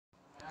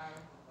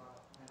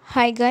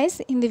Hi guys,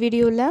 இந்த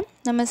வீடியோல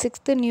நம்ம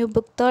 6th new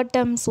book 3rd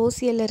term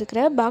சோசியல்ல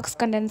இருக்கிற பாக்ஸ்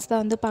கண்டென்ட்ஸ்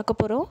தான் வந்து பார்க்க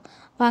போறோம்.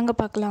 வாங்க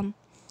பார்க்கலாம்.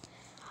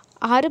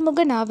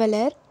 ஆறுமுக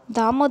நாவலர்,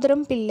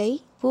 தாமோதரம் பிள்ளை,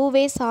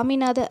 வு.வே.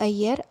 சாமிநாத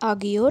ஐயர்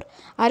ஆகியோர்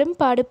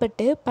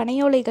அரும்பாடுபட்டு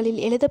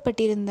பனையோலைகளில்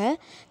எழுதப்பட்டிருந்த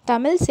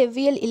தமிழ்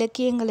செவ்வியல்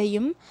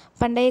இலக்கியங்களையும்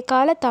பண்டைய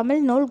கால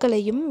தமிழ்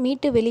நூல்களையும்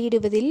மீட்டு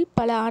வெளியிடுவதில்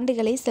பல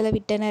ஆண்டுகளை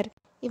செலவிட்டனர்.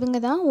 இவங்க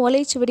தான்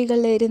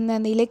ஓலைச்சுவடிகளில் இருந்த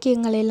அந்த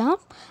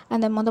இலக்கியங்களெல்லாம்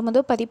அந்த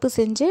முத பதிப்பு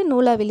செஞ்சு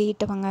நூலாக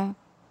வெளியிட்டவங்க.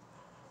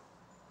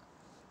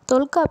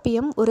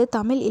 தொல்காப்பியம் ஒரு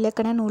தமிழ்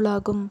இலக்கண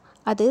நூலாகும்.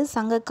 அது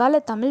சங்ககால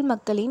தமிழ்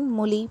மக்களின்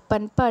மொழி,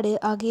 பண்பாடு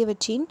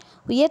ஆகியவற்றின்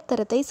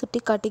உயர்தரத்தை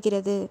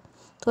சுட்டிக்காட்டுகிறது.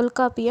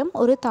 தொல்காப்பியம்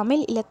ஒரு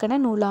தமிழ் இலக்கண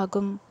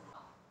நூலாகும்.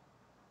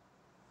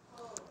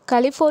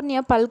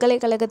 கலிபோர்னியா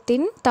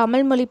பல்கலைக்கழகத்தின்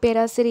தமிழ் மொழி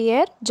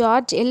பேராசிரியர்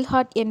ஜார்ஜ்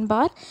எல்ஹார்ட்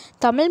என்பார்,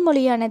 தமிழ்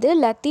மொழியானது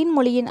லத்தீன்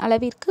மொழியின்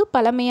அளவிற்கு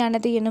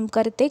பழமையானது எனும்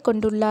கருத்தை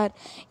கொண்டுள்ளார்.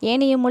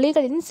 ஏனைய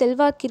மொழிகளின்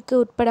செல்வாக்கிற்கு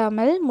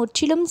உட்படாமல்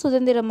முற்றிலும்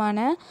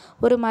சுதந்திரமான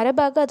ஒரு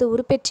மரபாக அது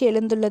உருப்பெற்று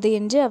எழுந்துள்ளது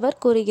என்று அவர்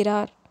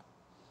கூறுகிறார்.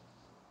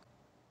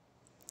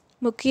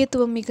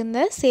 முக்கியத்துவம்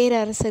மிகுந்த சேர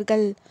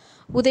அரசர்கள்: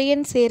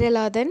 உதயன்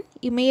சேரலாதன்,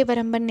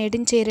 இமயவரம்பன்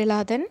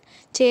நெடுஞ்சேரலாதன்,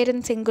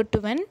 சேரன்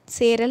செங்குட்டுவன்,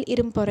 சேரல்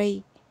இரும்பொறை.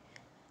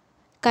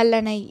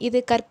 கல்லணை: இது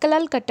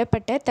கற்களால்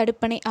கட்டப்பட்ட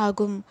தடுப்பணை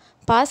ஆகும்.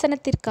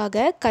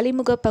 பாசனத்திற்காக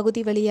கலிமுக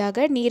பகுதி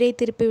வழியாக நீரை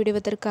திருப்பி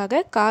விடுவதற்காக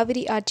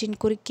காவிரி ஆற்றின்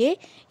குறுக்கே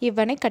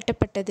இவ்வணை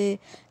கட்டப்பட்டது.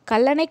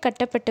 கல்லணை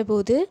கட்டப்பட்ட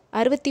போது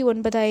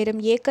 69,000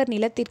 ஏக்கர்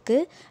நிலத்திற்கு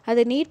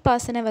அது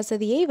நீர்ப்பாசன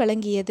வசதியை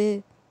வழங்கியது.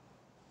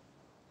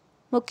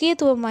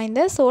 முக்கியத்துவம்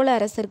வாய்ந்த சோழ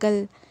அரசர்கள்: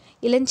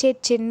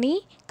 இளஞ்சேட்சென்னி,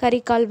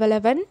 கரிகால்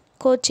வளவன்,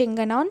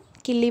 கோச்செங்கணான்,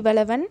 கிள்ளி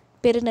வளவன்,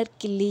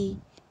 பெருநற்கிள்ளி.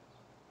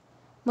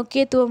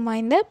 முக்கியத்துவம்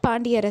வாய்ந்த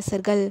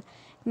பாண்டியரசர்கள்: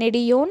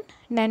 நெடியோன்,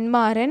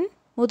 நன்மாறன்,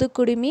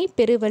 முதுகுடுமி,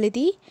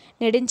 பெருவழுதி,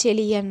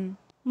 நெடுஞ்செழியன்.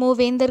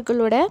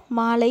 மூவேந்தர்களோட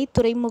மாலை,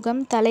 துறைமுகம்,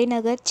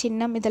 தலைநகர்,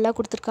 சின்னம் இதெல்லாம்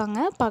கொடுத்துருக்காங்க,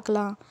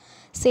 பார்க்கலாம்.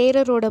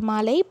 சேரரோட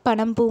மாலை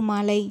பனம்பூ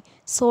மாலை,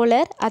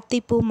 சோழர்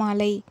அத்திப்பூ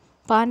மாலை,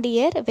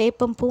 பாண்டியர்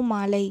வேப்பம்பூ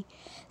மாலை.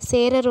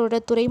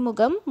 சேரரோட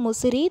துறைமுகம்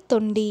முசிறி,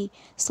 தொண்டி,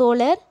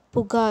 சோழர்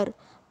புகார்,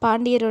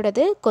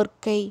 பாண்டியரோடது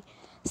கொற்கை.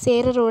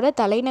 சேரரோட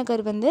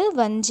தலைநகர்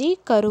வஞ்சி,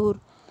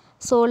 கரூர்,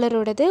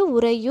 சோழரோடது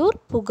உறையூர்,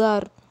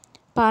 புகார்,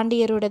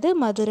 பாண்டியரோடது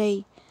மதுரை.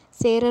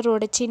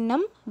 சேரரோட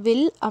சின்னம்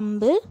வில்,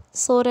 அம்பு,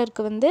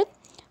 சோழருக்கு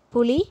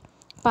புலி,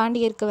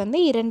 பாண்டியருக்கு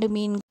 2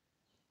 மீன்.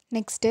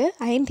 நெக்ஸ்ட்டு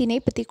 5 இணை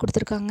பற்றி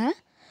கொடுத்துருக்காங்க.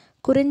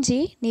 குறிஞ்சி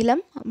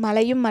நிலம்,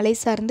 மலையும் மலை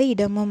சார்ந்த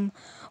இடமும்.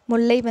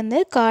 முல்லை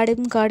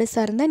காடும் காடு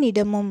சார்ந்த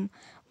இடமும்.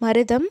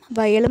 மருதம்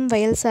வயலும்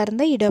வயல்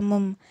சார்ந்த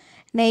இடமும்.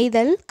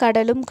 நெய்தல்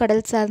கடலும்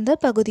கடல் சார்ந்த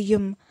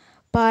பகுதியும்.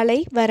 பாலை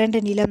வறண்ட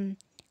நிலம்.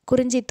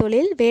 குறிஞ்சி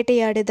தொழில்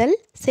வேட்டையாடுதல்,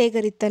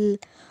 சேகரித்தல்.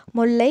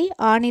 முல்லை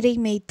ஆணிரை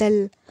மேய்த்தல்.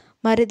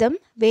 மருதம்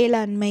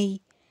வேளாண்மை.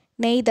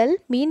 நெய்தல்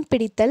மீன்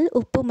பிடித்தல்,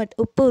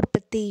 உப்பு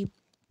உற்பத்தி.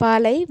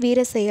 பாலை வீர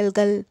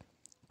செயல்கள்.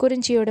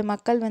 குறிஞ்சியோட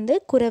மக்கள்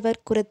குறவர்,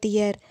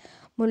 குறத்தியர்.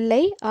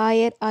 முல்லை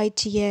ஆயர்,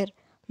 ஆய்ச்சியர்.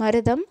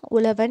 மருதம்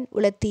உழவன்,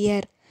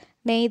 உலத்தியர்.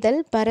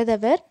 நெய்தல்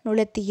பரதவர்,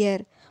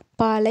 நுளத்தியர்.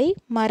 பாலை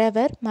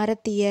மறவர்,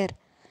 மறத்தியர்.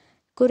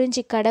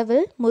 குறிஞ்சி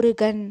கடவுள்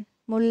முருகன்.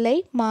 முல்லை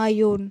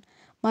மாயோன்.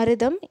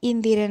 மருதம்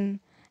இந்திரன்.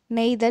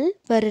 நெய்தல்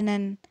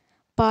வருணன்.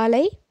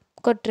 பாலை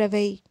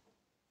கொற்றவை.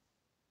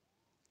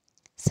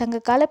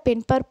 சங்ககால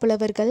பெண்பார்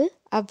புலவர்கள்: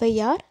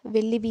 ஔவையார்,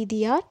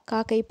 வெள்ளிவீதியார்,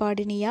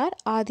 காக்கைப்பாடினியார்,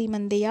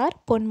 ஆதிமந்தையார்,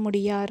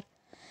 பொன்முடியார்.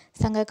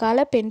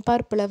 சங்ககால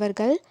பெண்பார்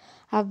புலவர்கள்: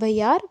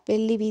 ஔவையார்,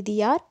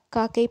 வெள்ளிவீதியார்,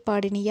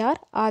 காக்கைப்பாடினியார்,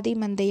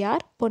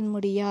 ஆதிமந்தையார்,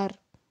 பொன்முடியார்.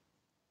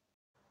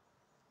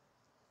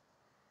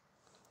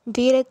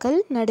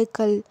 வீரக்கல்,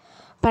 நடுக்கல்: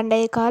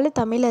 பண்டைய கால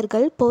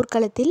தமிழர்கள்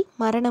போர்க்களத்தில்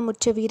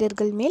மரணமுற்ற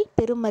வீரர்கள் மேல்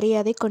பெரும்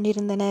மரியாதை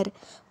கொண்டிருந்தனர்.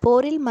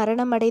 போரில்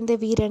மரணமடைந்த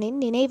வீரனின்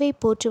நினைவை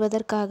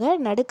போற்றுவதற்காக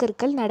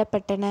நடுக்கற்கள்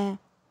நடப்பட்டன.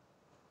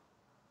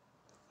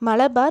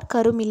 மலபார்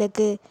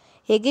கருமிளகு: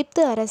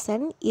 எகிப்து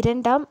அரசன்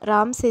 2ஆம்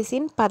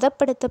ராம்சேஸின்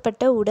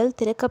பதப்படுத்தப்பட்ட உடல்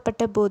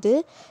திறக்கப்பட்ட போது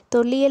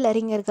தொல்லியல்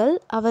அறிஞர்கள்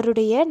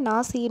அவருடைய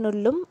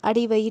நாசியினுள்ளும்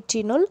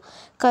அடிவயிற்றினுள்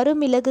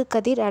கருமிளகு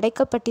கதிர்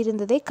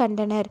அடைக்கப்பட்டிருந்ததை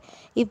கண்டனர்.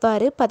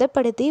 இவ்வாறு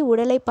பதப்படுத்தி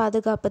உடலை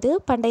பாதுகாப்பது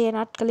பண்டைய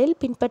நாட்களில்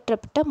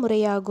பின்பற்றப்பட்ட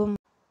முறையாகும்.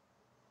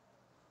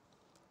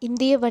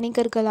 இந்திய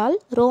வணிகர்களால்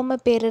ரோம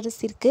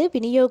பேரரசிற்கு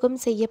விநியோகம்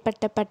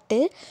செய்யப்பட்ட பட்டு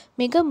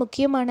மிக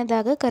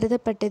முக்கியமானதாக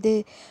கருதப்பட்டது.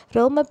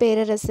 ரோம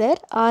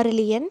பேரரசர்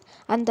ஆரிலியன்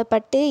அந்த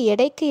பட்டு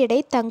எடைக்கு எடை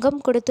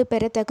தங்கம் கொடுத்து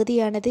பெற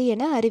தகுதியானது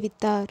என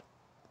அறிவித்தார்.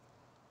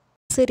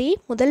 முசிறி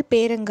முதல்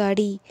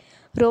பேரங்காடி: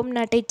 ரோம்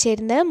நாட்டைச்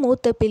சேர்ந்த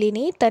மூத்த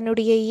பிளினி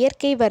தன்னுடைய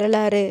இயற்கை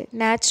வரலாறு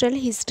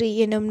நேச்சுரல் ஹிஸ்டரி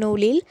எனும்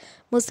நூலில்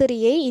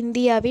முசிறியை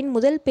இந்தியாவின்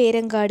முதல்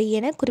பேரங்காடி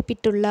என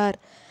குறிப்பிட்டுள்ளார்.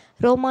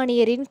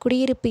 ரோமானியரின்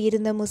குடியிருப்பு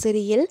இருந்த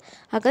முசிறியில்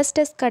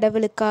அகஸ்டஸ்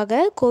கடவுளுக்காக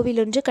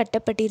கோவிலொன்று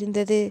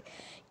கட்டப்பட்டிருந்தது.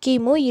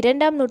 கிமு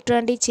 2ஆம்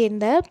நூற்றாண்டைச்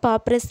சேர்ந்த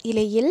பாப்ரஸ்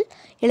இலையில்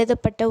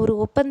எழுதப்பட்ட ஒரு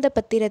ஒப்பந்த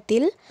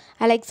பத்திரத்தில்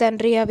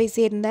அலெக்சாண்ட்ரியாவை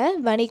சேர்ந்த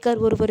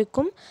வணிகர்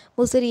ஒருவருக்கும்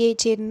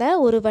முசிறியைச் சேர்ந்த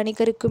ஒரு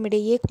வணிகருக்கும்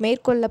இடையே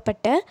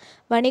மேற்கொள்ளப்பட்ட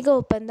வணிக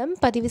ஒப்பந்தம்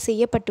பதிவு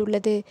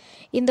செய்யப்பட்டுள்ளது.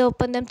 இந்த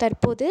ஒப்பந்தம்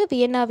தற்போது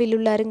வியன்னாவில்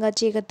உள்ள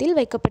அருங்காட்சியகத்தில்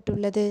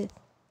வைக்கப்பட்டுள்ளது.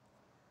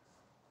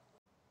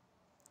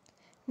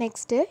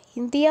 நெக்ஸ்ட்டு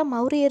இந்தியா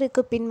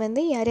மௌரியருக்கு பின்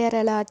வந்து யார்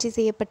யாரால் ஆட்சி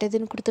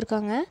செய்யப்பட்டதுன்னு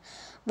கொடுத்துருக்காங்க.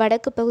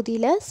 வடக்கு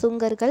பகுதியில்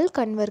சுங்கர்கள்,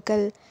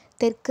 கன்வர்கள்,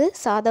 தெற்கு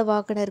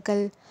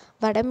சாதவாகனர்கள்,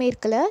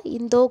 வடமேற்கில்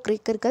இந்தோ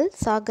கிரேக்கர்கள்,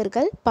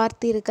 சாகர்கள்,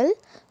 பார்த்தீர்கள்,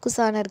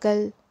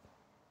 குசானர்கள்.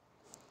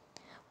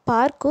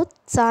 பார்குத்,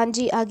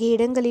 சாஞ்சி ஆகிய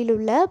இடங்களில்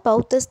உள்ள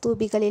பௌத்த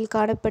ஸ்தூபிகளில்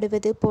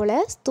காணப்படுவது போல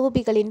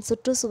ஸ்தூபிகளின்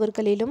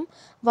சுற்றுச்சுவர்களிலும்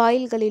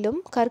வாயில்களிலும்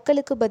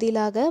கற்களுக்கு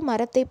பதிலாக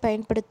மரத்தை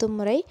பயன்படுத்தும்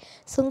முறை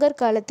சுங்கர்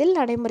காலத்தில்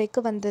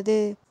நடைமுறைக்கு வந்தது.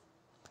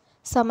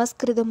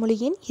 சமஸ்கிருத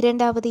மொழியின்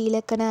இரண்டாவது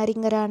இலக்கண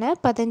அறிஞரான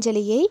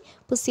பதஞ்சலியை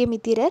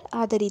புஷ்யமித்திரர்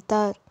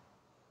ஆதரித்தார்.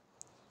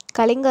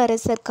 கலிங்க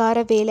அரசர்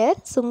காரவேலர்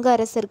சுங்க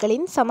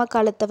அரசர்களின்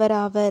சமகாலத்தவர்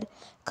ஆவர்.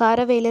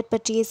 காரவேலர்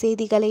பற்றிய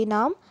செய்திகளை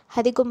நாம்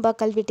ஹதிகும்பா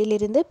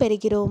கல்வெட்டிலிருந்து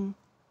பெறுகிறோம்.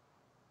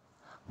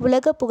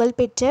 உலக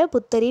புகழ்பெற்ற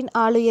புத்தரின்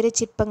ஆளுயர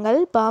சிற்பங்கள்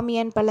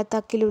பாமியான்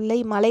பள்ளத்தாக்கில் உள்ள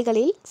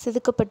இம்மலைகளில்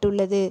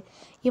செதுக்கப்பட்டுள்ளது.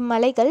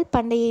 இம்மலைகள்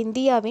பண்டைய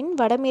இந்தியாவின்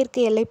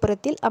வடமேற்கு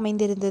எல்லைப்புறத்தில்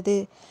அமைந்திருந்தது.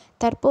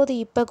 தற்போது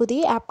இப்பகுதி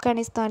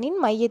ஆப்கானிஸ்தானின்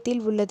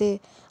மையத்தில் உள்ளது.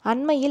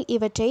 அண்மையில்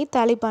இவற்றை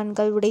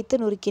தாலிபான்கள் உடைத்து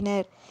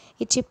நொறுக்கினர்.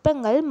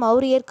 இச்சிற்பங்கள்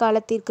மௌரியர்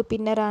காலத்திற்கு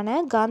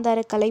பின்னரான காந்தார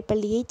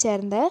கலைப்பள்ளியைச்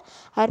சேர்ந்த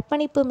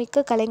அர்ப்பணிப்பு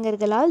மிக்க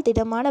கலைஞர்களால்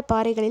திடமான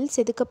பாறைகளில்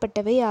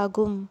செதுக்கப்பட்டவை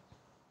ஆகும்.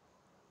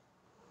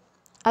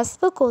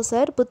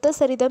 அஸ்வகோசர்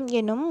புத்தசரிதம்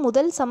எனும்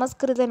முதல்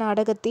சமஸ்கிருத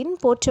நாடகத்தின்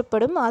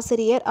போற்றப்படும்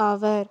ஆசிரியர்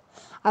ஆவர்.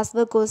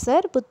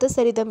 அஸ்வகோசர்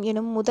புத்தசரிதம்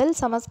எனும் முதல்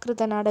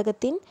சமஸ்கிருத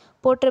நாடகத்தின்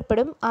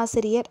போற்றப்படும்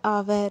ஆசிரியர்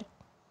ஆவர்.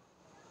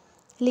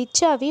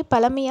 லிச்சாவி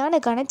பழமையான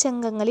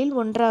கனச்சங்கங்களில்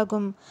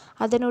ஒன்றாகும்.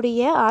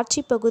 அதனுடைய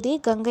ஆட்சி பகுதி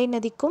கங்கை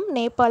நதிக்கும்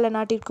நேபாள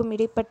நாட்டிற்கும்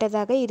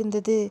இடைப்பட்டதாக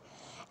இருந்தது.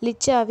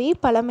 லிச்சாவி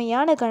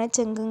பழமையான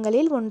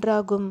கனச்சங்கங்களில்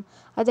ஒன்றாகும்.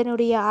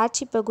 அதனுடைய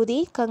ஆட்சி பகுதி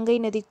கங்கை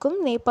நதிக்கும்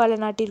நேபாள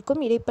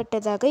நாட்டிற்கும்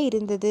இடைப்பட்டதாக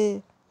இருந்தது.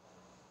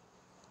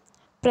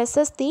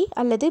 பிரசஸ்தி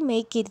அல்லது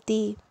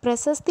மெய்கீர்த்தி.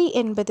 பிரசஸ்தி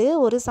என்பது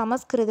ஒரு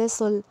சமஸ்கிருத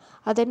சொல்.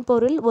 அதன்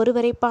பொருள்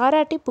ஒருவரை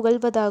பாராட்டி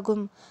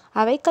புகழ்வதாகும்.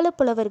 அவைக்கள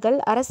புலவர்கள்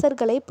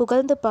அரசர்களை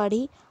புகழ்ந்து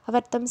பாடி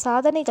அவர் தம்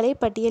சாதனைகளை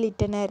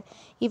பட்டியலிட்டனர்.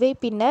 இவை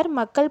பின்னர்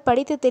மக்கள்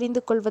படித்து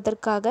தெரிந்து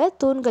கொள்வதற்காக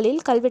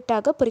தூண்களில்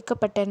கல்வெட்டாக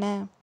பொறிக்கப்பட்டன.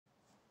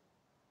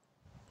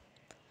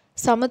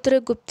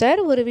 சமுத்திரகுப்தர்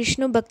ஒரு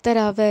விஷ்ணு பக்தர்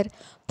ஆவர்.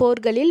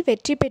 போர்களில்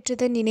வெற்றி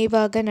பெற்றதன்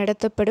நினைவாக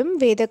நடத்தப்படும்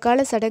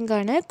வேதகால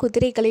சடங்கான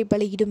குதிரைகளை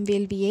பலியிடும்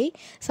வேள்வியை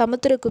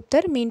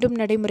சமுத்திரகுப்தர் மீண்டும்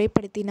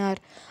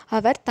நடைமுறைப்படுத்தினார்.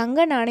 அவர்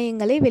தங்க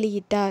நாணயங்களை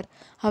வெளியிட்டார்.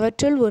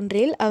 அவற்றுள்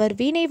ஒன்றில் அவர்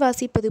வீணை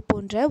வாசிப்பது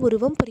போன்ற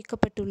உருவம்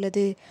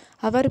பொறிக்கப்பட்டுள்ளது.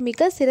 அவர்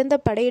மிக சிறந்த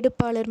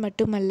படையெடுப்பாளர்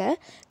மட்டுமல்ல,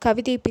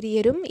 கவிதை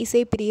பிரியரும்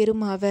இசை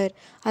பிரியரும் ஆவர்.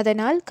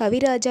 அதனால்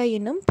கவிராஜா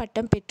என்னும்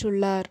பட்டம்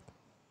பெற்றுள்ளார்.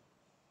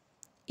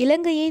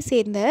 இலங்கையை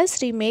சேர்ந்த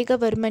ஸ்ரீ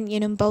மேகவர்மன்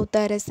எனும் பௌத்த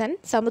அரசன்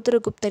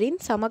சமுத்திரகுப்தரின்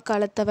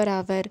சமகாலத்தவர்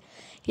ஆவர்.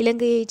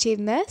 இலங்கையைச்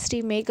சேர்ந்த ஸ்ரீ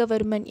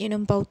மேகவர்மன்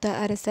எனும் பௌத்த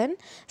அரசன்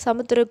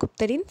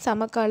சமுத்திரகுப்தரின்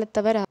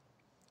சமகாலத்தவர் ஆவர்.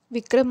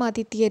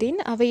 விக்ரமாதித்யரின்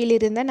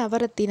அவையிலிருந்த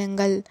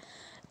நவரத்தினங்கள்.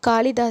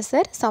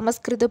 காளிதாசர்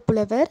சமஸ்கிருத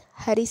புலவர்,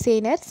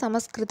 ஹரிசேனர்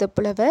சமஸ்கிருத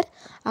புலவர்,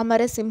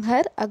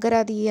 அமரசிம்ஹர்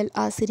அகராதியியல்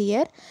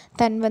ஆசிரியர்,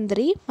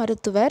 தன்வந்திரி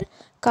மருத்துவர்,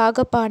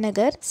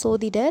 காகபானகர்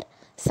சோதிடர்,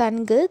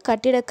 சன்கு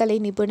கட்டிடக்கலை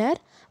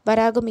நிபுணர்,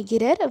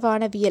 வராகமிகிரர்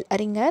வானவியல்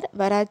அறிஞர்,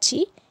 வராச்சி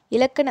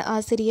இலக்கண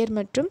ஆசிரியர்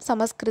மற்றும்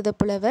சமஸ்கிருத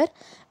புலவர்,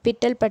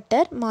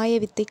 விட்டல்பட்டர்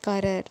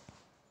மாயவித்தைக்காரர்.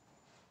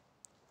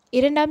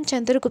 இரண்டாம்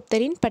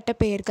சந்திரகுப்தரின்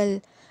பட்டப்பெயர்கள்.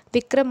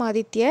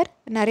 விக்ரமாதித்யர்,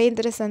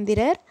 நரேந்திர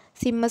சந்திரர்,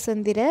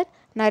 சிம்மசந்திரர்,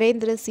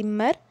 நரேந்திர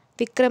சிம்மர்,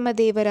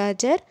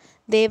 விக்ரமதேவராஜர்,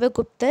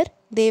 தேவகுப்தர்,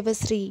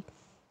 தேவஸ்ரீ.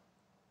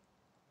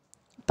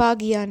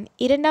 பாகியான்.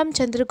 இரண்டாம்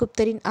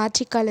சந்திரகுப்தரின்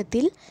ஆட்சி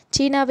காலத்தில்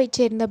சீனாவைச்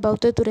சேர்ந்த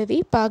பௌத்த துறவி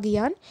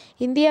பாகியான்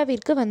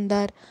இந்தியாவிற்கு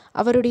வந்தார்.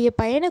 அவருடைய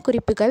பயண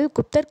குறிப்புகள்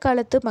குப்தர்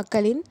காலத்து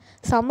மக்களின்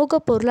சமூக,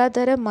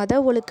 பொருளாதார,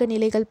 மத ஒழுக்க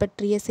நிலைகள்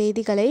பற்றிய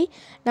செய்திகளை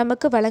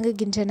நமக்கு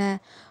வழங்குகின்றன.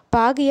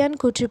 பாகியான்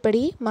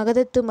கூற்றுப்படி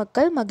மகதத்து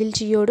மக்கள்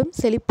மகிழ்ச்சியோடும்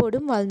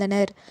செழிப்போடும்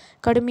வாழ்ந்தனர்.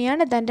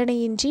 கடுமையான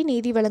தண்டனையின்றி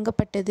நீதி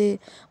வழங்கப்பட்டது.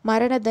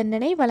 மரண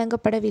தண்டனை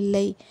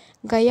வழங்கப்படவில்லை.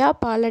 கயா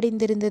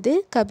பாழடைந்திருந்தது.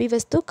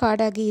 கபிவஸ்து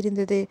காடாகி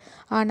இருந்தது.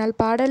 ஆனால்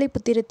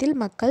பாடலிபுத்திரத்தில்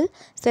மக்கள்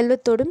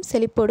செல்வத்தோடும்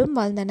செழிப்போடும்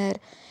வாழ்ந்தனர்.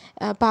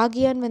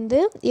 பாகியான்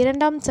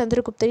இரண்டாம்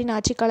சந்திரகுப்தரின்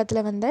ஆட்சி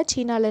காலத்தில் வந்த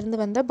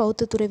சீனாவிலேருந்து வந்த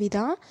பௌத்த துறவி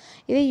தான்.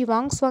 இதே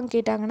யுவாங்ஸ்வாங்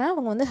கேட்டாங்கன்னா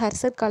அவங்க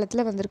ஹர்ஷர்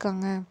காலத்தில்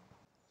வந்திருக்காங்க.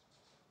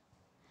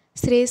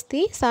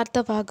 சிரேஸ்தி,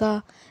 சார்த்தவாகா.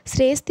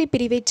 சிரேஸ்தி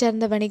பிரிவைச்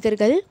சார்ந்த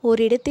வணிகர்கள்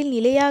ஓரிடத்தில்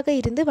நிலையாக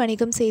இருந்து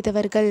வணிகம்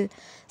செய்தவர்கள்.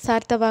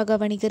 சார்த்தவாகா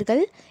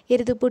வணிகர்கள்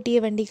எருது பூட்டிய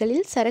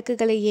வண்டிகளில்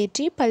சரக்குகளை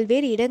ஏற்றி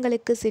பல்வேறு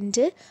இடங்களுக்கு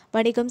சென்று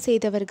வணிகம்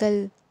செய்தவர்கள்.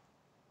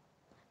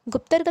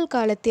 குப்தர்கள்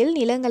காலத்தில்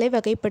நிலங்களை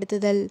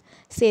வகைப்படுத்துதல்.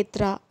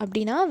 சேத்ரா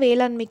அப்படின்னா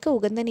வேளாண்மைக்கு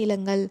உகந்த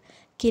நிலங்கள்.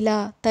 கிலா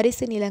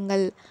தரிசு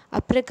நிலங்கள்.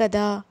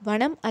 அப்ரகதா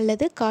வனம்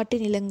அல்லது காட்டு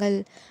நிலங்கள்.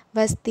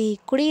 வஸ்தி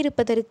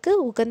குடியிருப்பதற்கு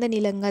உகந்த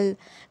நிலங்கள்.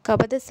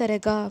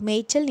 கபதசரகா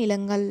மேய்ச்சல்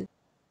நிலங்கள்.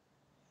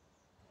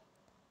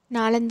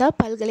 நாலந்தா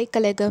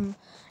பல்கலைக்கழகம்.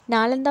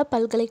 நாலந்தா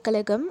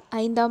பல்கலைக்கழகம்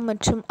 5ஆம்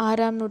மற்றும்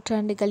 6ஆம்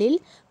நூற்றாண்டுகளில்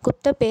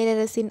குப்த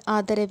பேரரசின்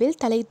ஆதரவில்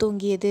தலை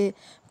தூங்கியது.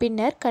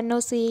 பின்னர்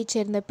கன்னௌசியைச்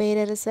சேர்ந்த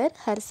பேரரசர்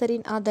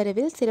ஹர்ஷரின்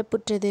ஆதரவில்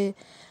சிறப்புற்றது.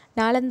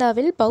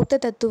 நாலந்தாவில் பௌத்த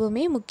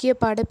தத்துவமே முக்கிய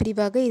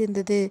பாடப்பிரிவாக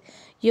இருந்தது.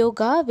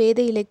 யோகா, வேத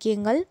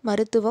இலக்கியங்கள்,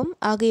 மருத்துவம்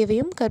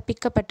ஆகியவையும்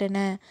கற்பிக்கப்பட்டன.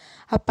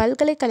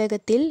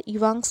 அப்பல்கலைக்கழகத்தில்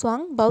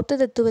யுவாங்சுவாங் பௌத்த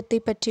தத்துவத்தை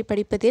பற்றி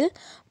படிப்பதில்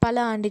பல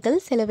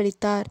ஆண்டுகள்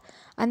செலவழித்தார்.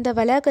 அந்த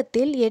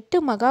வளாகத்தில் 8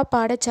 மகா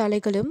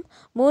பாடசாலைகளும்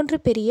 3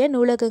 பெரிய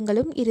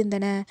நூலகங்களும்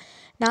இருந்தன.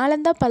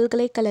 நாலந்தா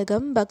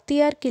பல்கலைக்கழகம்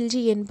பக்தியார்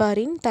கில்ஜி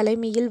என்பாரின்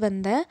தலைமையில்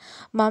வந்த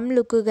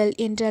மம்லுக்குகள்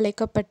என்று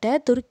அழைக்கப்பட்ட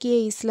துருக்கிய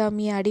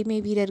இஸ்லாமிய அடிமை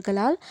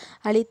வீரர்களால்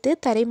அழித்து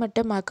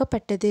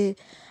தரைமட்டமாக்கப்பட்டது.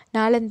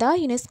 நாலந்தா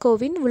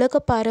யுனெஸ்கோவின் உலக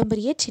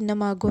பாரம்பரிய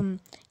சின்னமாகும்.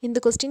 இந்த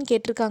கொஸ்டின்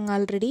கேட்டிருக்காங்க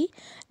ஆல்ரெடி.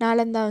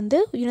 நாலந்தா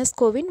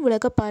யுனெஸ்கோவின்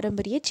உலக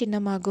பாரம்பரிய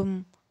சின்னமாகும்.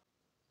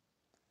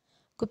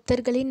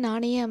 குப்தர்களின்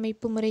நாணய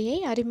அமைப்பு முறையை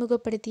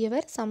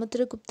அறிமுகப்படுத்தியவர்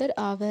சமுத்திரகுப்தர்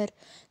ஆவர்.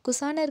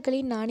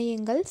 குசானர்களின்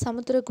நாணயங்கள்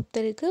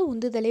சமுத்திரகுப்தருக்கு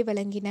உந்துதலை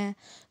வழங்கின.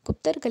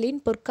 குப்தர்களின்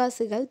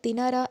பொற்காசுகள்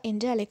தினாரா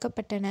என்று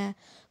அழைக்கப்பட்டன.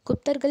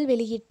 குப்தர்கள்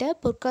வெளியிட்ட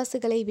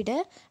பொற்காசுகளை விட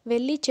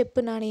வெள்ளி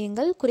செப்பு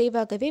நாணயங்கள்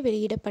குறைவாகவே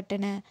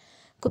வெளியிடப்பட்டன.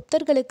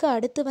 குப்தர்களுக்கு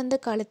அடுத்து வந்த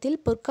காலத்தில்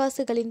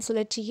பொற்காசுகளின்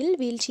சுழற்சியில்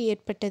வீழ்ச்சி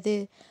ஏற்பட்டது.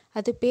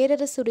 அது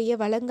பேரரசுடைய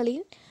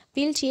வளங்களின்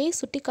வீழ்ச்சியை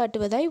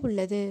சுட்டிக்காட்டுவதாய்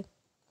உள்ளது.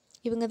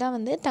 இவங்க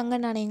தான் தங்க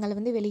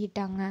நாணயங்களை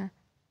வெளியிட்டாங்க.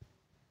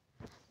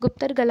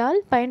 குப்தர்களால்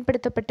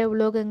பயன்படுத்தப்பட்ட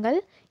உலோகங்கள்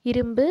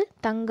இரும்பு,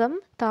 தங்கம்,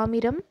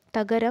 தாமிரம்,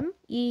 தகரம்,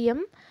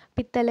 ஈயம்,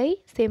 பித்தளை,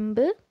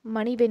 செம்பு,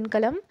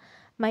 மணிவெண்கலம்,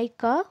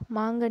 மைக்கா,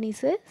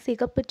 மாங்கனீசு,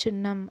 சிகப்பு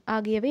சுண்ணம்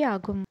ஆகியவை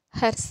ஆகும்.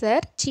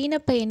 ஹர்ஷர் சீன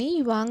பயணி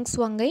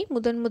யுவாங்சுவாங்கை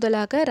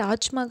முதன்முதலாக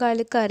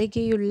ராஜ்மகாலுக்கு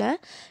அருகேயுள்ள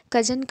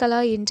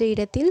கஜன்கலா என்ற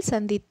இடத்தில்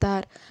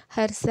சந்தித்தார்.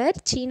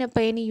 ஹர்ஷர் சீன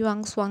பயணி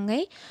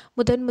யுவாங்சுவாங்கை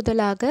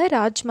முதன்முதலாக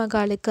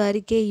ராஜ்மகாலுக்கு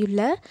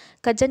அருகேயுள்ள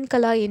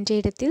கஜன்கலா என்ற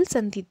இடத்தில்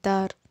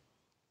சந்தித்தார்.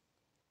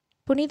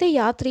 புனித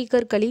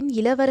யாத்ரீகர்களின்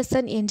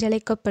இளவரசன்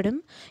என்றழைக்கப்படும்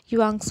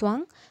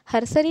யுவாங்சுவாங்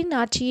ஹர்ஷரின்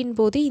ஆட்சியின்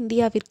போது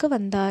இந்தியாவிற்கு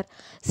வந்தார்.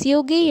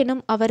 சியோகே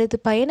எனும் அவரது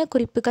பயண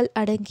குறிப்புகள்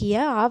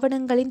அடங்கிய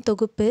ஆவணங்களின்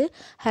தொகுப்பு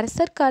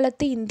ஹர்ஷர்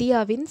காலத்து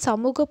இந்தியாவின்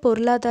சமூக,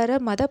 பொருளாதார,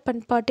 மத,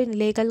 பண்பாட்டு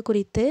நிலைகள்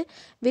குறித்து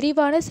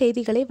விரிவான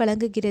செய்திகளை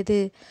வழங்குகிறது.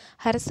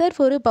 ஹர்ஷர்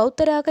ஒரு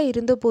பௌத்தராக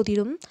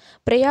இருந்தபோதிலும்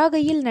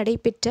பிரயாகையில்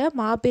நடைபெற்ற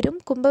மாபெரும்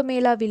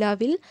கும்பமேளா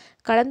விழாவில்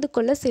கலந்து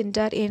கொள்ள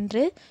சென்றார்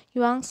என்று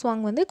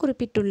யுவாங்சுவாங்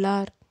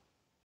குறிப்பிட்டுள்ளார்.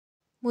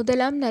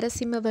 முதலாம்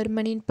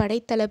நரசிம்மவர்மனின்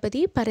படைத்தளபதி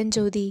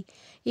பரஞ்சோதி.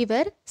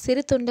 இவர்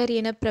சிறு தொண்டர்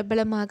என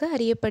பிரபலமாக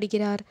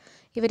அறியப்படுகிறார்.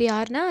 இவர்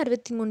யாருன்னா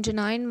 63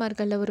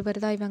 நாயன்மார்களில் ஒருவர்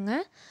தான் இவங்க.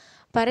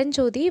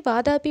 பரஞ்சோதி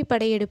வாதாபி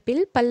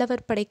படையெடுப்பில்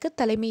பல்லவர் படைக்கு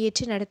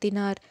தலைமையேற்று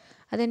நடத்தினார்.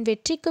 அதன்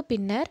வெற்றிக்கு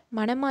பின்னர்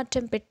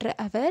மனமாற்றம் பெற்ற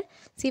அவர்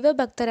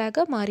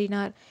சிவபக்தராக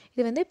மாறினார்.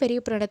 இது பெரிய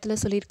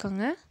புராணத்தில்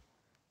சொல்லியிருக்காங்க.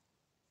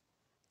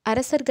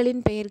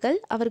 அரசர்களின் பெயர்கள்,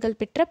 அவர்கள்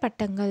பெற்ற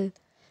பட்டங்கள்: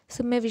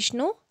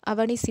 சிம்மவிஷ்ணு,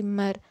 அவனி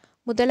சிம்மர்,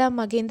 முதலாம்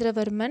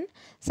மகேந்திரவர்மன்,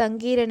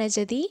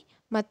 சங்கீரணஜதி,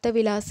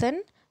 மத்தவிலாசன்,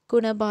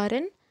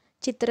 குணபாரன்,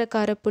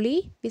 சித்திரகாரப்புலி,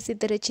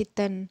 விசித்திர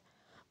சித்தன்.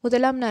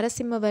 முதலாம்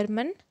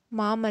நரசிம்மவர்மன்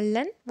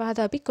மாமல்லன்,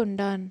 வாதாபி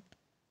கொண்டான்.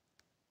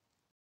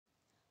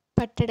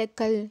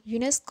 பட்டடக்கல்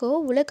யுனெஸ்கோ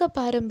உலக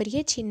பாரம்பரிய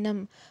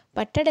சின்னம்.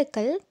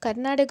 பட்டடக்கல்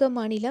கர்நாடக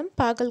மாநிலம்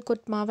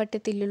பாகல்கோட்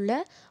மாவட்டத்திலுள்ள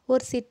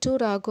ஒரு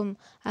சிற்றூர் ஆகும்.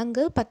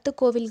 அங்கு 10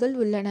 கோவில்கள்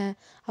உள்ளன.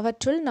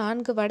 அவற்றுள்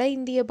 4 வட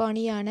இந்திய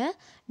பாணியான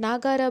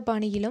நாகாரா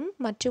பாணியிலும்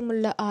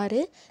மற்றுமுள்ள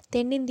 6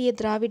 தென்னிந்திய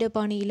திராவிட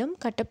பாணியிலும்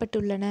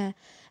கட்டப்பட்டுள்ளன.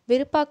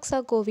 விருப்பாக்சா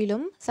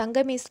கோவிலும்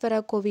சங்கமேஸ்வரா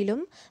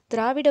கோவிலும்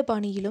திராவிட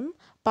பாணியிலும்,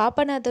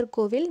 பாபநாதர்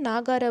கோவில்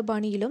நாகாரா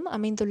பாணியிலும்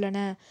அமைந்துள்ளன.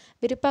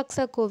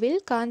 விருப்பாக்சா கோவில்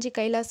காஞ்சி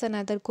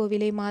கைலாசநாதர்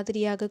கோவிலை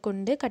மாதிரியாக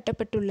கொண்டு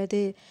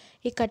கட்டப்பட்டுள்ளது.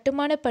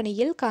 இக்கட்டுமான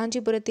பணியில்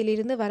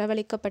காஞ்சிபுரத்திலிருந்து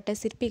வரவழைக்கப்பட்ட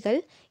சிற்பிகள்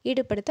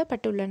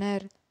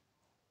ஈடுபடுத்தப்பட்டுள்ளனர்.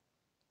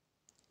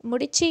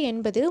 முடிச்சி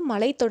என்பது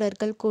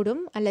மலைத்தொடர்கள்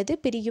கூடும் அல்லது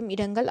பிரியும்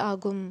இடங்கள்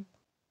ஆகும்.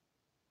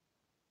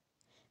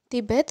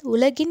 திபெத்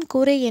உலகின்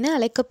கூரை என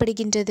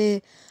அழைக்கப்படுகின்றது.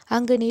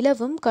 அங்கு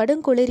நிலவும்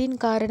கடுங்குளிரின்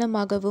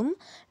காரணமாகவும்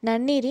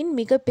நன்னீரின்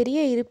மிகப்பெரிய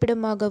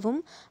இருப்பிடமாகவும்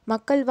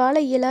மக்கள் வாழ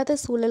இயலாத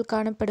சூழல்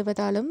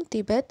காணப்படுவதாலும்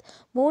திபெத்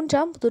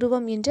 3ஆம்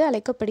துருவம் என்று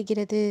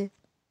அழைக்கப்படுகிறது.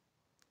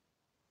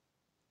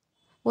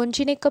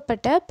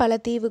 ஒன்றிணைக்கப்பட்ட பல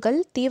தீவுகள்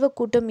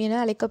தீவுக்கூட்டம் என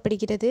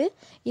அழைக்கப்படுகிறது.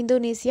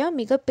 இந்தோனேசியா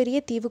மிகப்பெரிய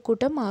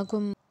தீவுக்கூட்டம்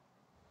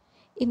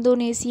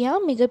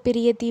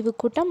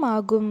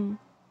ஆகும்.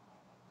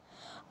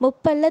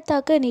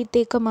 முப்பள்ளத்தாக்கு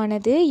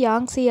நீர்த்தேக்கமானது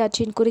யாங்சி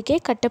ஆற்றின் குறுக்கே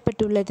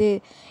கட்டப்பட்டுள்ளது.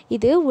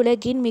 இது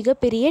உலகின்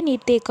மிகப்பெரிய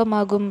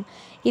நீர்த்தேக்கமாகும்.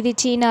 இது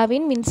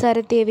சீனாவின்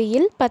மின்சார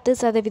தேவையில்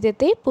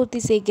 10% பூர்த்தி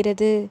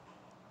செய்கிறது.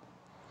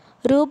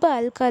 ரூப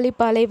அல்காலி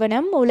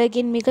பாலைவனம்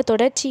உலகின் மிக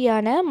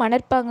தொடர்ச்சியான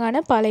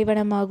மணற்பாங்கான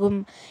பாலைவனமாகும்.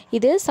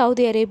 இது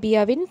சவுதி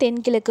அரேபியாவின்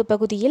தென்கிழக்கு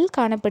பகுதியில்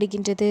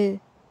காணப்படுகின்றது.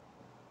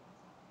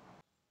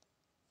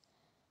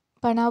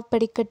 பனாவ்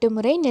படிக்கட்டு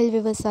முறை நெல்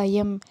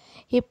விவசாயம்.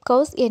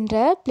 இப்கவுஸ் என்ற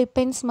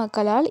பிலிப்பைன்ஸ்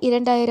மக்களால்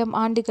 2000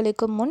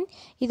 ஆண்டுகளுக்கு முன்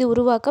இது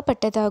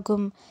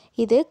உருவாக்கப்பட்டதாகும்.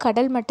 இது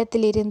கடல்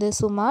மட்டத்திலிருந்து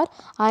சுமார்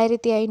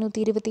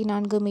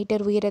 1524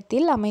 மீட்டர்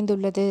உயரத்தில்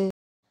அமைந்துள்ளது.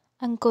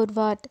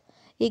 அங்கோர்வாட்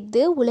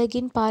இஃது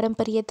உலகின்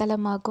பாரம்பரிய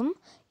தலமாகும்.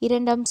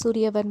 2ஆம்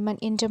சூரியவர்மன்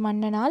என்ற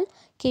மன்னனால்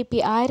கிபி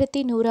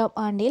 1100ஆம்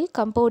ஆண்டில்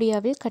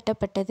கம்போடியாவில்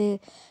கட்டப்பட்டது.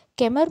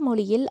 கெமர்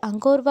மொழியில்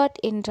அங்கோர்வாட்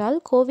என்றால்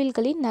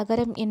கோவில்களின்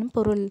நகரம் எனும்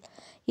பொருள்.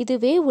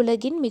 இதுவே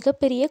உலகின்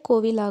மிகப்பெரிய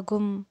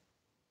கோவிலாகும்.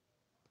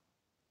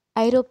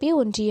 ஐரோப்பிய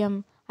ஒன்றியம்.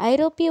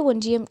 ஐரோப்பிய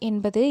ஒன்றியம்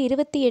என்பது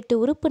 28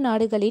 உறுப்பு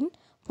நாடுகளின்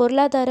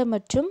பொருளாதார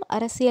மற்றும்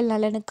அரசியல்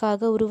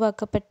நலனுக்காக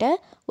உருவாக்கப்பட்ட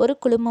ஒரு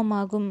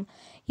குழுமமாகும்.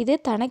 இது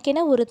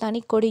தனக்கென ஒரு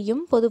தனி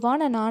கொடியும்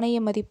பொதுவான நாணய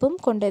மதிப்பும்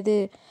கொண்டது.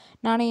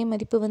 நாணய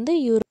மதிப்பு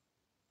யூரோ.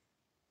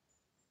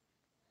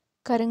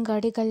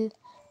 கருங்காடுகள்.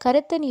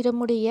 கருத்த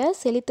நிறமுடைய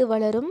செழித்து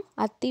வளரும்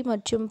அத்தி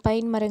மற்றும்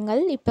பைன்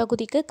மரங்கள்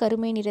இப்பகுதிக்கு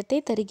கருமை நிறத்தை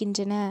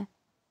தருகின்றன.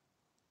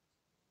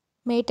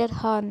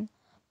 மேட்டர்ஹார்ன்.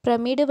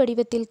 பிரமிடு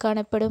வடிவத்தில்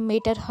காணப்படும்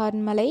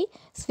மேட்டர்ஹார்ன் மலை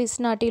சுவிஸ்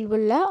நாட்டில்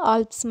உள்ள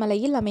ஆல்ப்ஸ்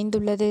மலையில்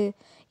அமைந்துள்ளது.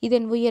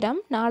 இதன் உயரம்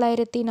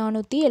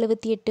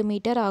 4478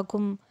 மீட்டர்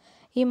ஆகும்.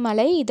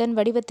 இம்மலை இதன்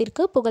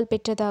வடிவத்திற்கு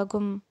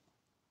புகழ்பெற்றதாகும்.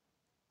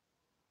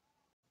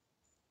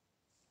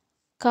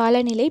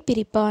 காலநிலை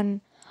பிரிப்பான்.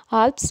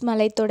 ஆல்ப்ஸ்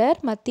மலைத்தொடர்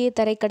மத்திய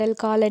தரைக்கடல்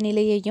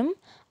காலநிலையையும்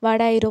வட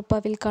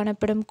ஐரோப்பாவில்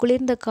காணப்படும்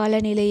குளிர்ந்த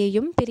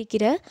காலநிலையையும்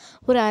பிரிக்கிற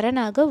ஒரு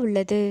அரணாக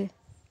உள்ளது.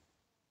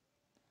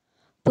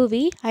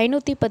 புவி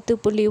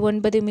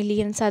 510.9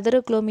 மில்லியன் சதுர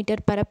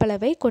கிலோமீட்டர்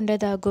பரப்பளவை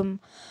கொண்டதாகும்.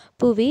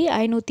 புவி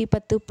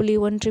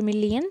 510.1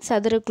 மில்லியன்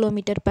சதுர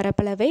கிலோமீட்டர்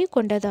பரப்பளவை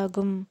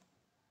கொண்டதாகும்.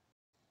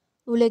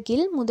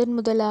 உலகில்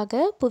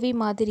முதலாக புவி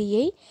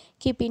மாதிரியை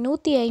கிபி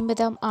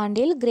 150ஆம்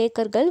ஆண்டில்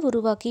கிரேக்கர்கள்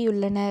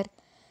உருவாக்கியுள்ளனர்.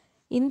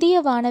 இந்திய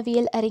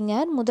வானவியல்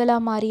அறிஞர்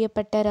முதலாம்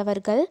ஆரியப்பட்டர்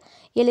அவர்கள்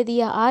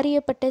எழுதிய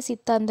ஆரியப்பட்ட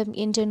சித்தாந்தம்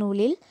என்ற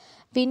நூலில்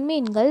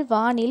விண்மீன்கள்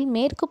வானில்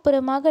மேற்கு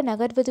புறமாக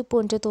நகர்வது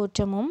போன்ற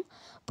தோற்றமும்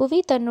புவி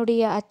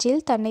தன்னுடைய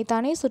அச்சில்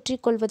தன்னைத்தானே சுற்றி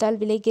கொள்வதால்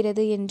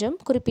விளைகிறது என்றும்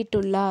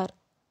குறிப்பிட்டுள்ளார்.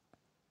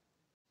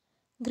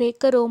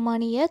 கிரேக்க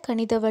ரோமானிய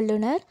கணித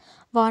வல்லுனர்,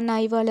 வான்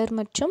ஆய்வாளர்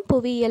மற்றும்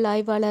புவியியல்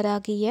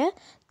ஆய்வாளராகிய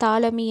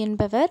தாலமி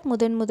என்பவர்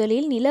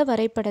முதலில் நில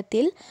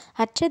வரைபடத்தில்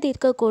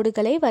அச்சதீர்க்க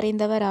கோடுகளை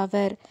வரைந்தவர்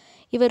ஆவர்.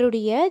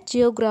 இவருடைய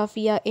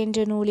ஜியோகிராஃபியா என்ற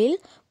நூலில்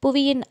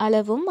புவியின்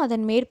அளவும்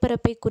அதன்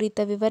மேற்பரப்பை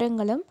குறித்த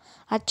விவரங்களும்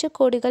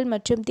அச்சக்கோடுகள்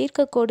மற்றும்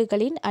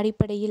தீர்க்கக்கோடுகளின்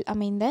அடிப்படையில்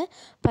அமைந்த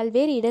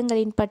பல்வேறு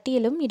இடங்களின்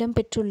பட்டியலும்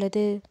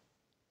இடம்பெற்றுள்ளது.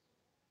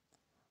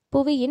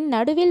 புவியின்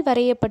நடுவில்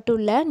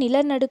வரையப்பட்டுள்ள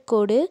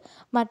நிலநடுக்கோடு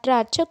மற்ற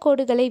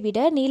அச்சக்கோடுகளை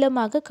விட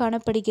நீளமாக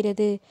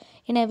காணப்படுகிறது.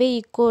 எனவே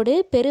இக்கோடு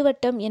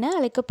பெருவட்டம் என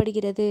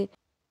அழைக்கப்படுகிறது.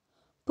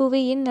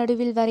 புவியின்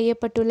நடுவில்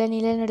வரையப்பட்டுள்ள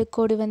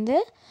நிலநடுக்கோடு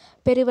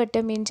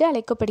பெருவட்டம் என்று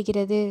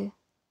அழைக்கப்படுகிறது.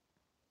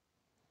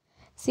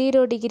 0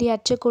 டிகிரி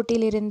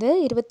அச்சக்கோட்டிலிருந்து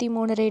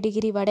 23.5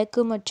 டிகிரி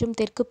வடக்கு மற்றும்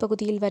தெற்கு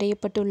பகுதியில்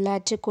வரையப்பட்டுள்ள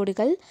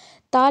அச்சக்கோடுகள்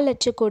தாழ்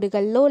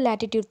அச்சக்கோடுகள் லோ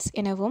லேட்டிடியூட்ஸ்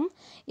எனவும்,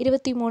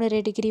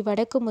 23.5 டிகிரி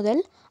வடக்கு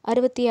முதல்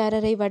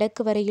 66.5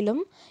 வடக்கு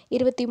வரையிலும்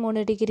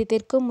 23 டிகிரி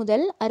தெற்கு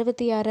முதல்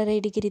 66.5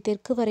 டிகிரி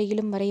தெற்கு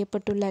வரையிலும்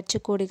வரையப்பட்டுள்ள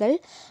அச்சக்கோடுகள்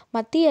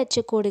மத்திய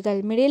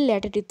அச்சக்கோடுகள் மிடில்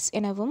லேட்டிடியூட்ஸ்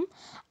எனவும்,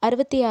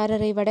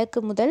 66.5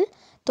 வடக்கு முதல்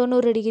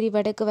 90 டிகிரி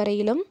வடக்கு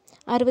வரையிலும்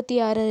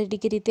 66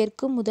 டிகிரி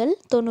தெற்கு முதல்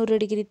 90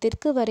 டிகிரி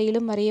தெற்கு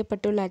வரையிலும்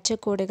வரையப்பட்டுள்ள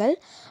அச்சக்கோடுகள்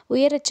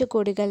உயர்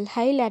அச்சக்கோடுகள்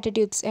ஹை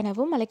லேட்டிடியூட்ஸ்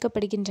எனவும்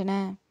அழைக்கப்படுகின்றன.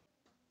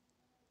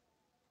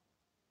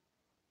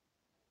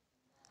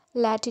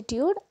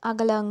 Latitude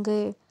அகலாங்கு,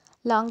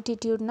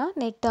 லாங்கிடியூட்னா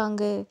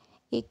நெட்டாங்கு,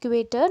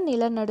 equator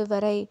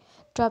நிலநடுவரை,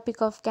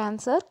 tropic of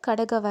cancer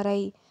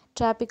கடகவரை,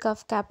 tropic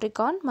of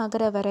Capricorn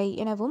மகரவரை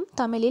எனவும்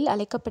தமிழில்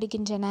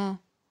அழைக்கப்படுகின்றன.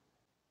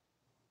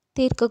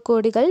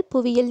 தீர்க்கக்கோடுகள்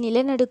புவியில்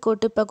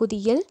நிலநடுக்கோட்டு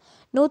பகுதியில்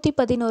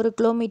 111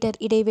 கிலோமீட்டர்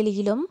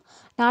இடைவெளியிலும்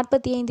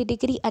 45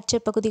 டிகிரி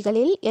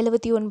அச்சப்பகுதிகளில்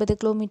 79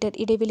 கிலோமீட்டர்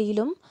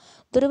இடைவெளியிலும்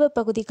துருவ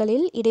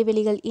பகுதிகளில்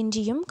இடைவெளிகள்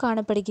இன்றியும்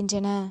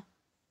காணப்படுகின்றன.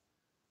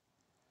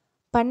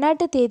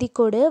 பன்னாட்டு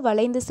தேதிக்கோடு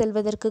வளைந்து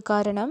செல்வதற்கு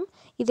காரணம்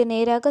இது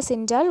நேராக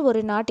சென்றால்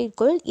ஒரு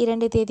நாட்டிற்குள்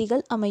 2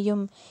 தேதிகள்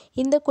அமையும்.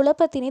 இந்த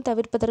குழப்பத்தினை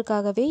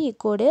தவிர்ப்பதற்காகவே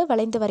இக்கோடு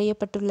வளைந்து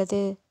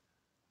வரையப்பட்டுள்ளது.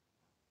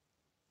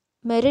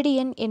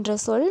 மெரிடியன் என்ற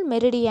சொல்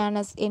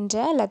மெரிடியானஸ்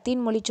என்ற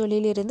லத்தீன் மொழி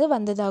சொல்லிலிருந்து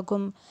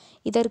வந்ததாகும்.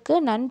 இதற்கு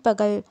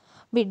நண்பகல்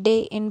மிட்டே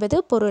என்பது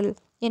பொருள்.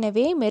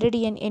 எனவே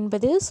மெரிடியன்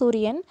என்பது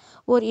சூரியன்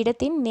ஓர்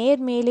இடத்தின்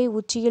நேர்மேலே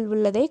உச்சியில்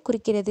உள்ளதை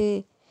குறிக்கிறது.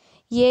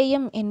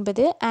 ஏஎம்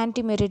என்பது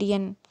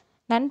ஆன்டிமெரிடியன்,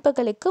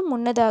 நண்பகலுக்கு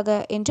முன்னதாக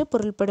என்று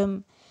பொருள்படும்.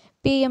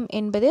 பிஎம்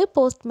என்பது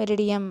போஸ்ட்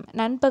மெரிடியம்,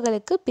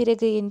 நண்பகலுக்கு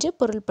பிறகு என்று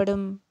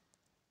பொருள்படும்.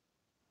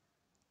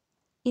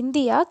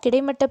 இந்தியா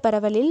கிடைமட்ட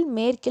பரவலில்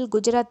மேற்கில்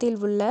குஜராத்தில்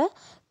உள்ள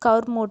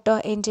கௌர்மோட்டா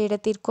என்ற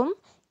இடத்திற்கும்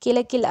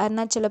கிழக்கில்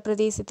அருணாச்சல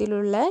பிரதேசத்தில்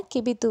உள்ள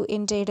கிபித்து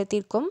என்ற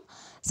இடத்திற்கும்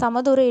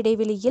சமதூர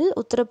இடைவெளியில்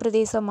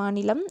உத்தரப்பிரதேச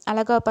மாநிலம்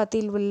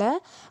அலகாபாத்தில் உள்ள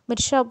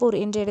மிர்ஷாபூர்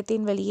என்ற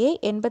இடத்தின் வழியே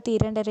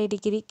 82.5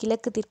 டிகிரி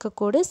கிழக்கு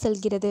தீர்க்கக்கோடு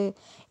செல்கிறது.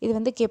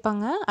 இது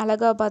கேட்பாங்க.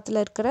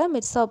 அலகாபாத்தில் இருக்கிற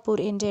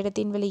மிர்சாபூர் என்ற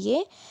இடத்தின்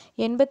வழியே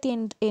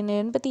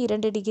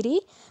 82 டிகிரி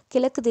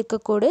கிழக்கு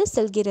தீர்க்கக்கோடு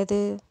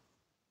செல்கிறது.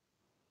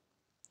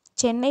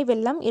 சென்னை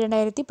வெள்ளம்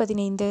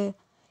 2015.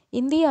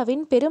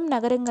 இந்தியாவின் பெரும்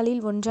நகரங்களில்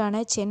ஒன்றான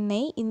சென்னை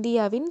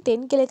இந்தியாவின்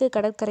தென்கிழக்கு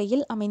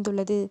கடற்கரையில்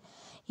அமைந்துள்ளது.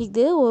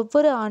 இது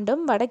ஒவ்வொரு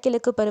ஆண்டும்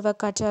வடகிழக்கு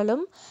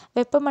பருவக்காற்றாலும்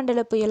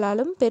வெப்பமண்டல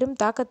புயலாலும் பெரும்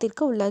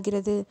தாக்கத்திற்கு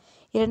உள்ளாகிறது.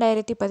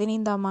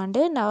 2015ஆம்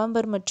ஆண்டு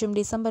நவம்பர் மற்றும்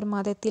டிசம்பர்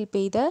மாதத்தில்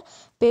பெய்த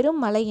பெரும்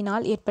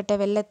மழையினால் ஏற்பட்ட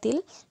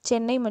வெள்ளத்தில்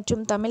சென்னை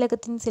மற்றும்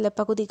தமிழகத்தின் சில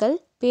பகுதிகள்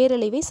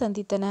பேரழிவை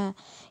சந்தித்தன.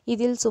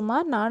 இதில்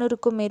சுமார்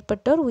 400க்கும்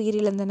மேற்பட்டோர்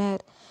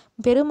உயிரிழந்தனர்.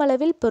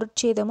 பெருமளவில்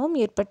பொருட்சேதமும்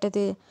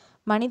ஏற்பட்டது.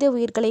 மனித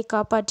உயிர்களை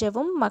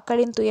காப்பாற்றவும்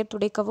மக்களின் துயர்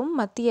துடைக்கவும்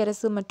மத்திய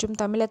அரசு மற்றும்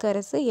தமிழக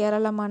அரசு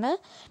ஏராளமான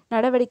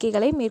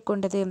நடவடிக்கைகளை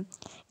மேற்கொண்டது.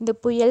 இந்த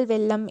புயல்,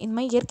 வெள்ளம் இந்த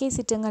மாதிரி இயற்கை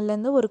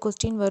சீற்றங்கள்லேருந்து ஒரு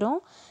கொஸ்டின் வரும்.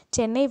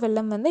 சென்னை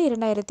வெள்ளம்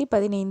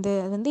 2015.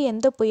 அது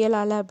எந்த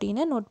புயலால்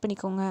அப்படின்னு நோட்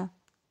பண்ணிக்கோங்க.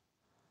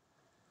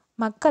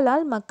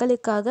 மக்களால்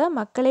மக்களுக்காக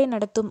மக்களே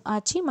நடத்தும்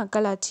ஆட்சி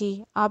மக்களாட்சி.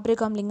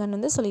 ஆபிரகாம்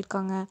லிங்கன்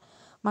சொல்லியிருக்காங்க.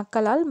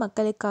 மக்களால்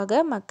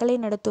மக்களுக்காக மக்களே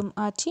நடத்தும்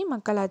ஆட்சி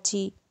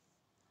மக்களாட்சி.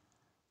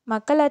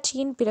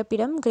 மக்களாட்சியின்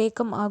பிறப்பிடம்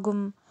கிரேக்கம்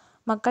ஆகும்.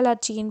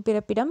 மக்களாட்சியின்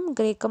பிறப்பிடம்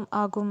கிரேக்கம்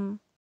ஆகும்.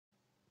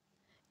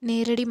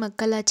 நேரடி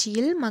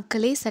மக்களாட்சியில்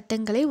மக்களே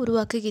சட்டங்களை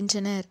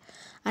உருவாக்குகின்றனர்.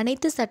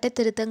 அனைத்து சட்ட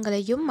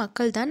திருத்தங்களையும்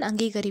மக்கள்தான்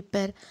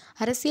அங்கீகரிப்பர்.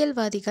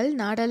 அரசியல்வாதிகள்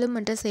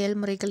நாடாளுமன்ற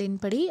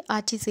செயல்முறைகளின்படி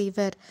ஆட்சி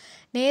செய்வர்.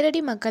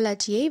 நேரடி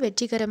மக்களாட்சியை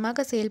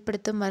வெற்றிகரமாக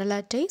செயல்படுத்தும்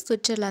வரலாற்றை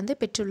சுவிட்சர்லாந்து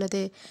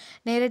பெற்றுள்ளது.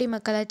 நேரடி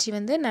மக்களாட்சி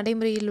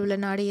நடைமுறையில் உள்ள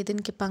நாடு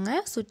எதுன்னு கேட்பாங்க.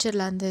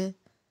 சுவிட்சர்லாந்து.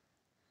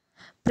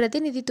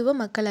 பிரதிநிதித்துவ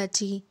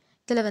மக்களாட்சி.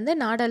 இதில்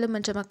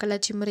நாடாளுமன்ற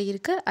மக்களாட்சி முறை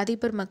இருக்குது,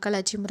 அதிபர்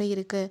மக்களாட்சி முறை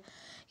இருக்குது.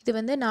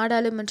 இது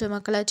நாடாளுமன்ற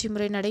மக்களாட்சி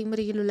முறை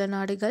நடைமுறையில் உள்ள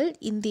நாடுகள்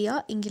இந்தியா,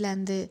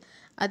 இங்கிலாந்து.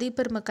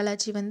 அதிபர்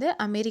மக்களாட்சி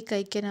அமெரிக்க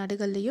ஐக்கிய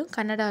நாடுகள்லையும்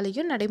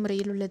கனடாலையும்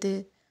நடைமுறையில் உள்ளது.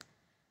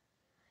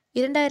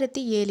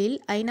 2007இல்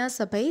ஐநா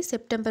சபை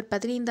செப்டம்பர்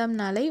 15ஆம்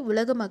நாளை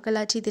உலக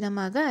மக்களாட்சி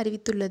தினமாக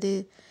அறிவித்துள்ளது.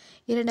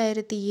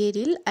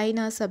 2007இல்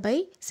ஐநா சபை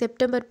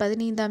செப்டம்பர்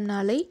 15ஆம்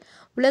நாளை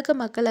உலக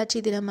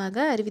மக்களாட்சி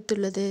தினமாக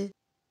அறிவித்துள்ளது.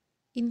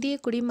 இந்திய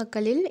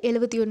குடிமக்களில்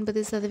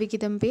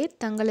 79% பேர்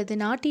தங்களது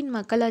நாட்டின்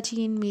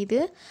மக்களாட்சியின் மீது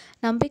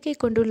நம்பிக்கை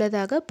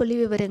கொண்டுள்ளதாக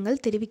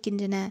புள்ளிவிவரங்கள்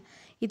தெரிவிக்கின்றன.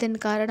 இதன்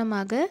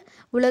காரணமாக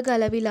உலக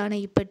அளவிலான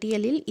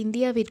இப்பட்டியலில்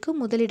இந்தியாவிற்கு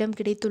முதலிடம்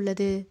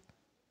கிடைத்துள்ளது.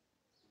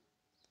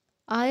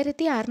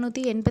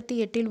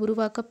 1688இல்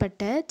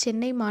உருவாக்கப்பட்ட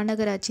சென்னை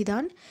மாநகராட்சி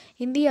தான்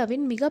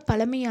இந்தியாவின் மிக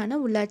பழமையான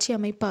உள்ளாட்சி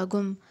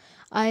அமைப்பாகும்.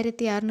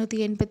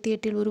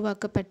 1688இல்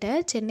உருவாக்கப்பட்ட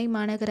சென்னை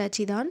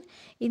மாநகராட்சி தான்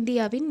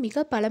இந்தியாவின்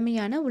மிக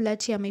பழமையான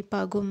உள்ளாட்சி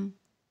அமைப்பாகும்.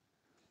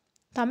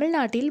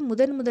 தமிழ்நாட்டில்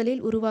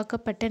முதலில்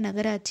உருவாக்கப்பட்ட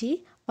நகராட்சி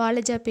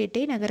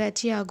வாலாஜாபேட்டை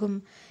நகராட்சி ஆகும்.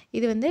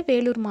 இது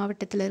வேலூர்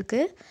மாவட்டத்தில்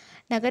இருக்குது.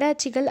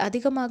 நகராட்சிகள்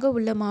அதிகமாக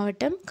உள்ள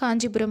மாவட்டம்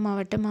காஞ்சிபுரம்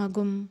மாவட்டம்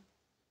ஆகும்.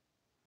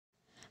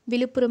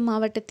 விழுப்புரம்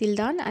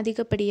மாவட்டத்தில்தான்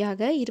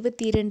அதிகப்படியாக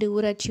 22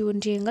 ஊராட்சி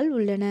ஒன்றியங்கள்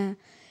உள்ளன.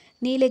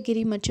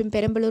 நீலகிரி மற்றும்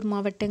பெரம்பலூர்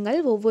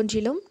மாவட்டங்கள்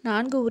ஒவ்வொன்றிலும்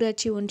 4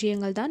 ஊராட்சி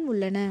ஒன்றியங்கள் தான்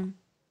உள்ளன.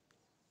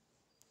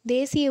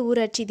 தேசிய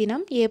ஊராட்சி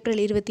தினம்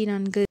ஏப்ரல்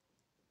 24.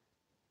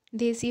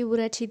 தேசிய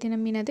ஊராட்சி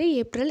தினம்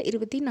ஏப்ரல்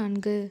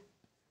 24.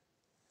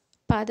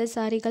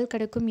 பாதசாரிகள்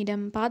கடக்கும்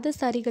இடம்.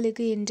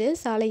 பாதசாரிகளுக்கு என்று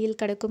சாலையில்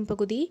கடக்கும்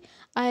பகுதி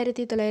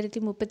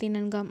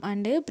 1934ஆம்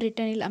ஆண்டு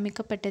பிரிட்டனில்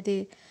அமைக்கப்பட்டது.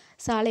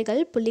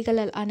 சாலைகள்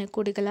புள்ளிகளால் ஆன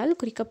கோடுகளால்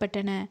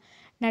குறிக்கப்பட்டன.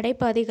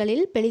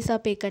 நடைபாதைகளில் பெலிசா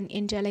பேக்கன்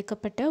என்று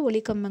அழைக்கப்பட்ட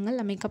ஒளிக்கம்பங்கள்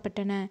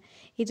அமைக்கப்பட்டன.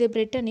 இது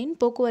பிரிட்டனின்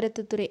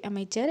போக்குவரத்து துறை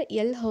அமைச்சர்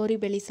ஹோரி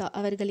பெலிசா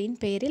அவர்களின்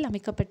பெயரில்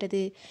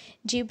அமைக்கப்பட்டது.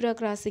 ஜீப்ரா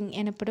கிராசிங்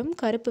எனப்படும்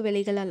கருப்பு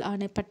வெள்ளைகளால்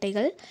ஆன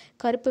பட்டைகள்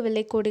கருப்பு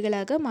வெள்ளை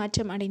கோடுகளாக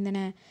மாற்றம் அடைந்தன.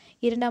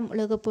 2ஆம்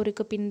உலகப்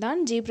போருக்கு பின் தான்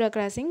ஜீப்ரா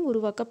கிராசிங்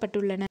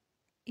உருவாக்கப்பட்டுள்ளன.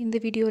 இந்த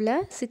வீடியோவில்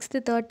 6th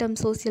 3rd term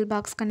social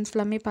box contents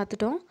எல்லாமே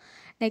பார்த்துட்டோம்.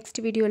 நெக்ஸ்ட்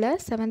வீடியோவில்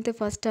 7th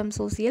 1st term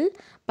social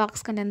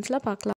box கண்டென்ட்ஸில் பார்க்கலாம்.